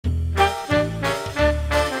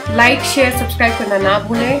Like share subscribe करना ना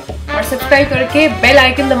भूलें और सब्सक्राइब करके बेल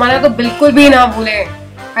आइकन दबाना तो बिल्कुल भी ना भूलें।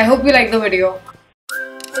 I hope you like the video.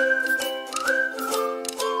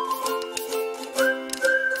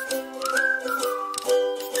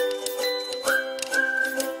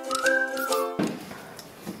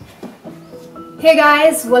 Hey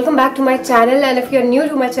guys, welcome back to my channel, and if you're new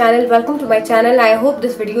to my channel, welcome to my channel. I hope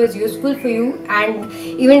this video is useful for you and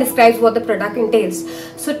even describes what the product entails.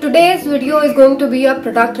 So today's video is going to be a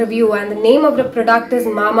product review, and the name of the product is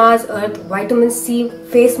MamaEarth Vitamin C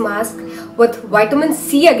Face Mask with Vitamin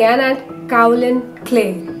C again and Kaolin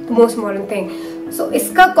clay, the most modern thing. So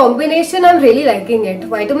इसका combination I'm really liking it.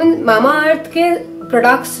 Vitamin MamaEarth के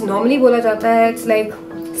products normally बोला जाता है it's like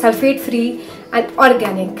sulfate free and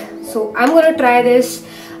organic. So I'm gonna try this.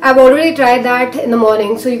 I've already tried that in the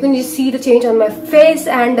morning, so you can just see the change on my face.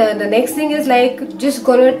 And the next thing is like just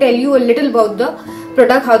gonna tell you a little about the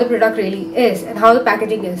product, how the product really is and how the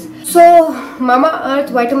packaging is. So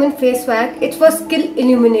MamaEarth Vitamin Face Pack, it's for skin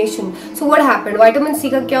illumination. So what happened? Vitamin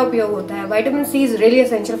C का क्या उपयोग होता है? Vitamin C is really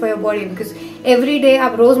essential for your body because every day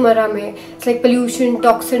आप रोजमर्रा में it's like pollution,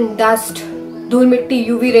 toxin, dust, धूल मिट्टी,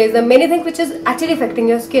 UV rays, there are many things which is actually affecting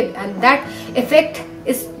your skin, and that effect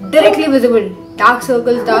is directly visible. Dark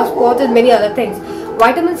circles, dark spots, and many other things.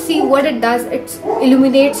 Vitamin C, what it does, it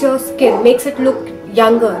illuminates your skin, makes it look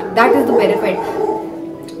younger. That is the benefit.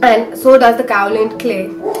 And so does the Kaolin clay.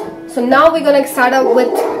 So now we're gonna start out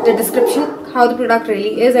with the description, how the product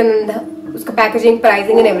really is, and उसका packaging,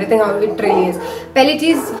 pricing and everything, how it really is. पहली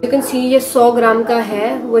चीज you can see ये 100 ग्राम का है,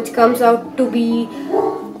 which comes out to be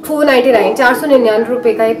 499, 499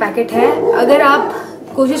 रुपए का ये packet है. अगर आप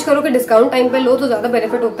कोशिश करो कि डिस्काउंट टाइम पे लो तो ज़्यादा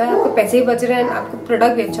बेनिफिट होता है, आपको पैसे भी बच रहे हैं, आपको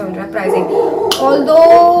प्रोडक्ट भी अच्छा मिल रहा है, प्राइसिंग. ऑल्दो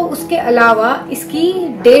उसके अलावा इसकी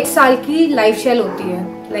 1.5 साल की लाइफ शेल होती है.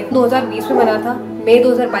 लाइक 2020 में बना था, मई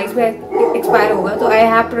 2022 में एक्सपायर होगा, तो आई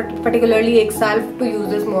हैव पर्टिकुलरली 1 साल to use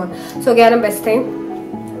this more. So again a best thing.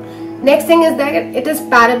 Next thing is that it is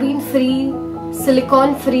paraben free,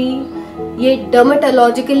 silicon free, ये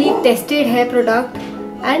डर्मेटोलॉजिकली टेस्टेड है product,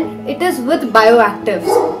 and it is with bioactives.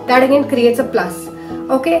 That again creates a plus.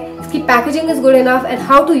 Okay, इसकी packaging is good enough, and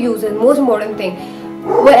how to use it, most important thing.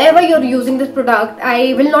 Wherever you're using this product, I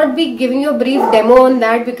will not be giving you a brief demo on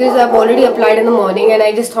that because I've already applied in the morning and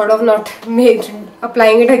I just thought of not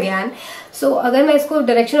applying it again. So अगर मैं इसको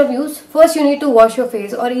direction of use, first you need to wash your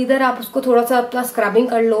face, और इधर आप उसको थोड़ा सा अपना scrubbing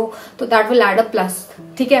कर लो तो that will add a plus.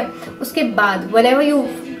 ठीक है. उसके बाद whenever you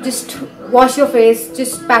just wash your face,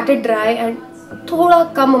 just pat it dry and थोड़ा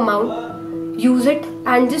कम amount use it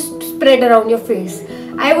and just spread around your face.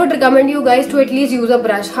 I would recommend you guys to at least use a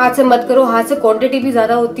brush. हाथ से मत करो, हाथ से क्वांटिटी भी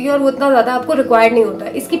ज्यादा होती है और वो इतना ज्यादा आपको रिक्वायर्ड नहीं होता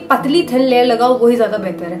है. इसकी पतली थिन लेयर लगाओ, वही ज्यादा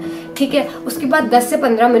बेहतर है. ठीक है. उसके बाद 10 से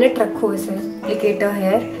 15 मिनट रखो इसे. एप्लीकेटर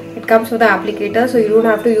है, it comes with applicator, so you don't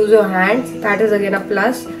have to use your hands. That is again a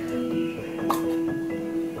plus.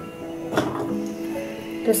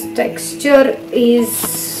 This texture is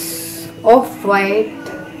of white.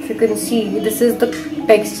 You can see this is the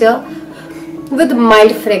texture with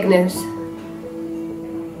mild fragrance.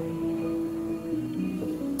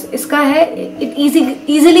 इसका है it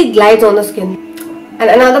easily glides on the skin.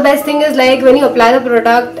 And another best thing is like when you apply the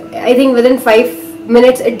product, I think within 5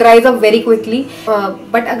 minutes it dries up very quickly.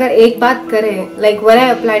 But अगर एक बात करें, like when I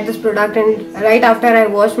applied this product and right after I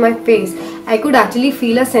washed my face, I could actually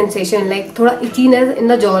feel a sensation like थोड़ा itchiness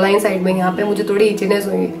in the jawline side में. यहाँ पे मुझे थोड़ी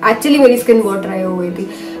itchiness हुई. Actually मेरी skin बहुत dry हो गई थी,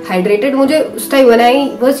 hydrated. मुझे उस time when I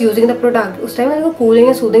was using the product, उस टाइम मेरे को cooling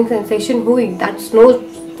and soothing sensation हुई. That's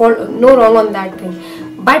no wrong on that thing.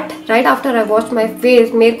 But right after I washed my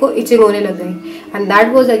face, मेरे को itching होने लग गई. And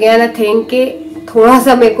that was again a thing कि थोड़ा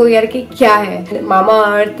सा मेरे को यार कि क्या है.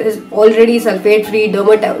 MamaEarth is already sulfate free,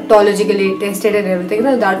 dermatologically tested and everything.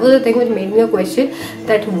 So that was the thing which made me a question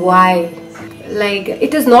that why. Like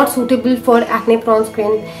it is not suitable for acne prone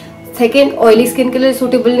skin. Second, oily skin के लिए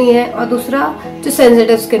suitable नहीं है, और दूसरा जो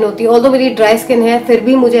sensitive skin होती है. Although मेरी ड्राई स्किन है, फिर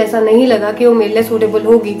भी मुझे ऐसा नहीं लगा कि वो मेरे लिए सूटेबल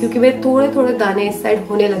होगी क्योंकि मेरे थोड़े थोड़े दाने इस साइड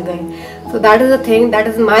होने लग गए. So that is a thing, that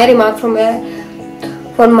is my remark from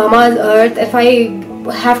for MamaEarth. If I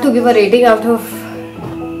have to give a rating out of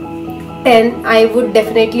 10, I would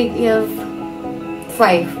definitely give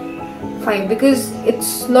 5 because it's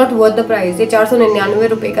not worth the price. ये 499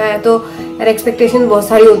 रुपए का है, तो यार expectation बहुत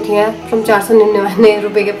सारी होती हैं फ्रॉम 499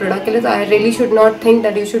 रुपए के प्रोडक्ट के लिए. तो I really should not think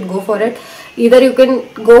that you should go for it. Either you can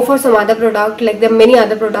go for some other product, like there are many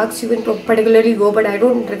other products you can particularly go, but I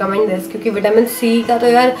don't recommend this क्योंकि vitamin C का तो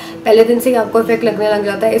यार पहले दिन से ही आपको effect लगने लग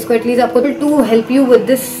जाता है. इसको एटलीस्ट आपको to help you with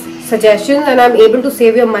this suggestion and I'm able to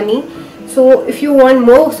save your money. So if you want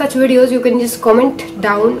more such videos, you can just comment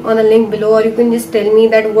down on the link below, or you can just tell me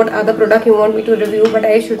that what other product you want me to review. But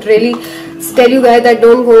I should really tell you guys that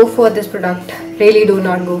don't go for this product. Really do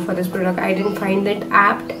not go for this product. I didn't find it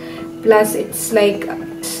apt. Plus it's like,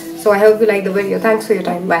 so I hope you like the video. Thanks for your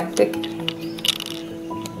time. Bye. Take care.